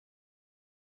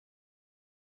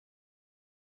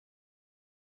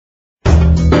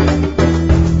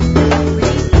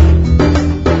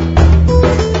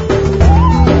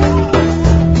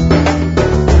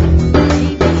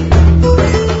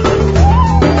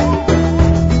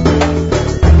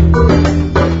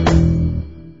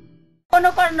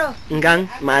Ngang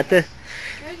mate.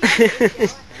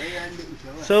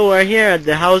 So we're here at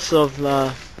the house of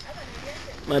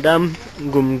Madame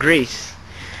Ngum Grace.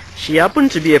 She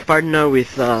happened to be a partner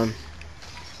with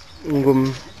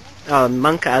Ngum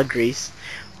Grace,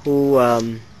 who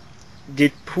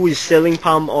is selling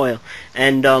palm oil,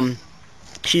 and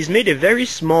she's made a very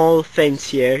small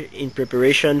fence here in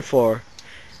preparation for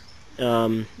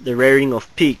the rearing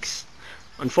of pigs.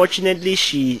 Unfortunately,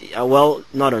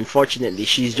 not unfortunately,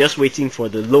 she's just waiting for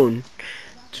the loan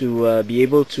to be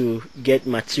able to get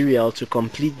material to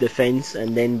complete the fence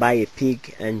and then buy a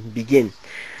pig and begin.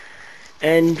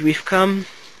 And we've come.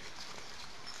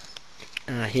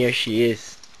 Here she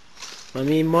is.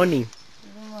 Mommy, morning.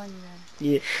 Good morning.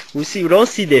 Yeah, we don't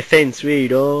see the fence where you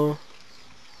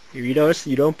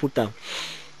don't put them.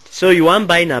 So you want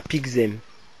buy na pigs them,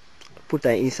 put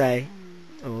them inside.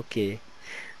 Okay.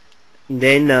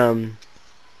 Then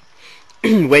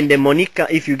when the money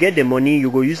if you get the money, you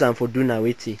go use them for doing a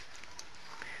waiting.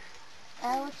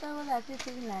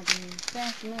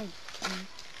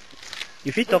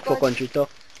 If you talk for country talk.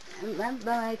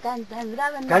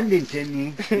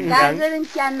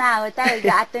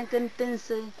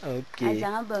 Okay.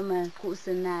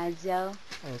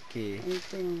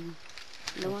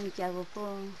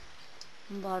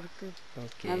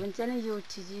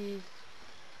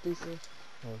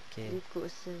 Okay.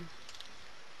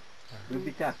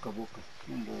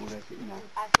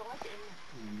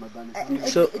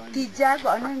 So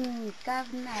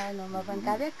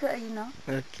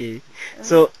okay.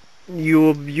 So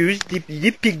you use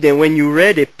the pig. Then when you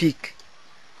rear the pig,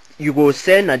 you go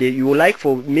sell na you like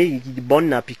for me the born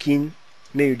na pikin,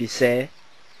 may you sell,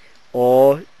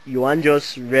 or you want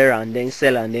just rear and then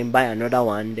sell and then buy another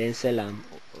one then sell them.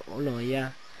 Oh no, yeah.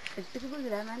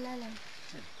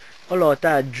 Oh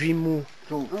that dream.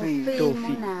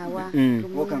 Okay.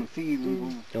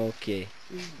 Okay.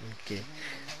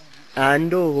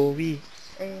 And we.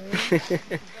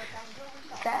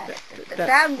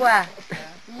 Tangwa.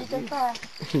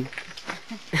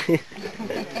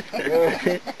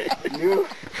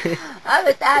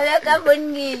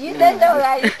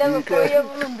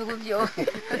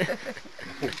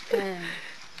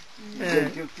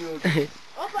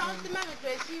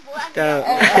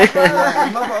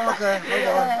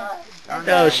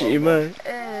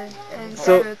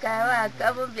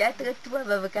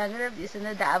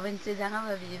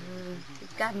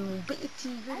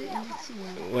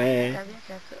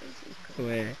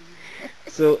 So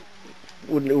so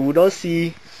we don't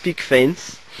see pig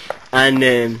fence, and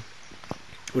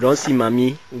we don't see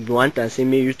mommy. We want to say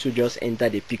maybe you two just enter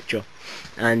the picture,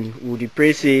 and would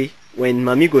pray say when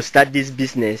mommy go start this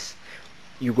business,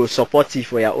 you go support it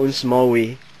for your own small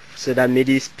way, so that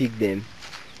maybe speak them,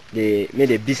 they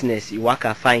made a business you work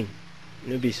fine,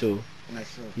 maybe so.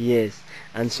 Yes,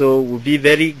 and so we'll be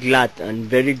very glad and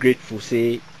very grateful.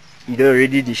 Say you don't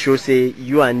already the show say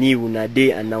you and me una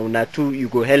day and now una two you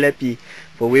go help you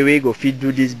for where we go fit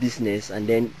do this business, and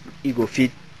then you go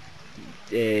fit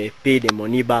pay the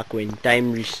money back when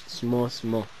time reach small.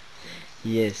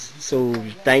 Yes, so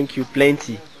thank you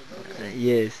plenty.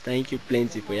 Yes, thank you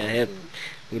plenty for your help.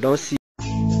 We don't see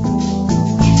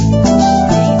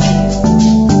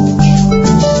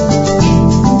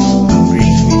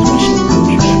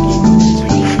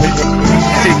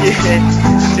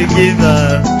to give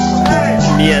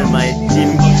me and my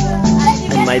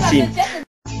team